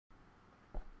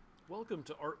Welcome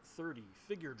to Art 30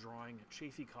 Figure Drawing at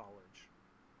Chaffey College.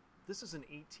 This is an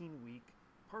 18-week,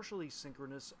 partially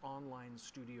synchronous online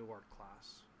studio art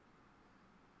class.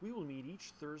 We will meet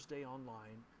each Thursday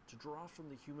online to draw from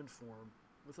the human form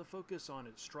with a focus on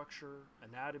its structure,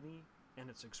 anatomy, and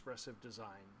its expressive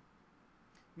design.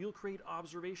 We will create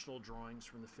observational drawings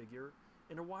from the figure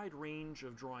in a wide range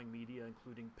of drawing media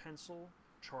including pencil,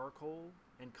 charcoal,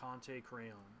 and Conte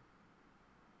crayon.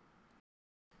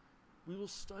 We will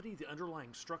study the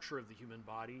underlying structure of the human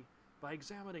body by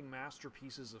examining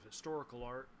masterpieces of historical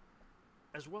art,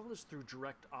 as well as through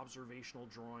direct observational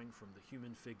drawing from the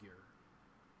human figure.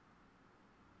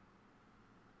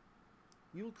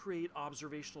 We will create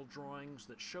observational drawings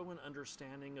that show an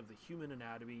understanding of the human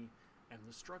anatomy and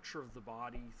the structure of the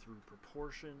body through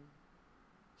proportion,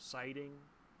 sighting,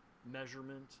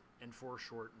 measurement, and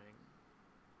foreshortening.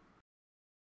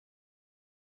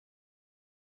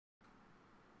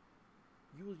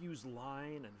 You will use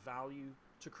line and value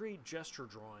to create gesture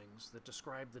drawings that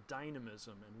describe the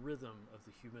dynamism and rhythm of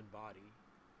the human body.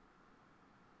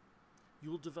 You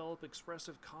will develop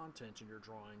expressive content in your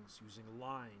drawings using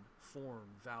line, form,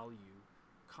 value,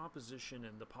 composition,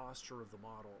 and the posture of the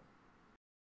model.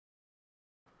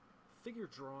 Figure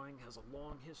drawing has a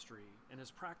long history and is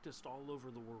practiced all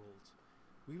over the world.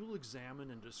 We will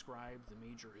examine and describe the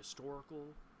major historical,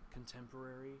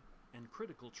 contemporary, and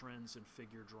critical trends in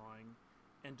figure drawing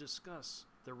and discuss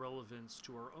their relevance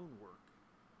to our own work.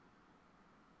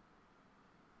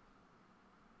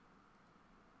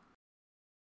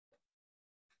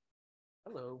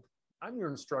 Hello, I'm your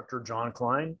instructor,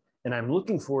 Cline, and I'm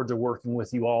looking forward to working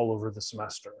with you all over the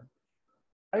semester.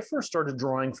 I first started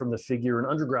drawing from the figure in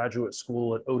undergraduate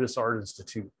school at Otis Art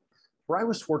Institute, where I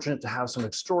was fortunate to have some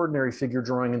extraordinary figure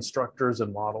drawing instructors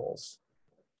and models.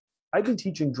 I've been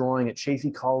teaching drawing at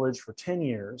Chaffey College for 10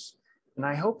 years, and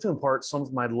I hope to impart some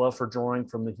of my love for drawing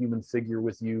from the human figure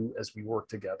with you as we work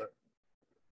together.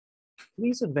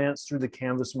 Please advance through the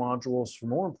Canvas modules for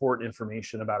more important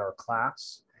information about our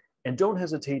class, and don't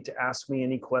hesitate to ask me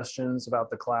any questions about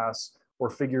the class or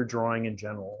figure drawing in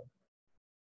general.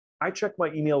 I check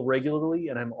my email regularly,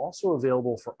 and I'm also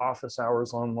available for office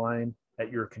hours online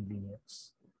at your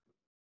convenience.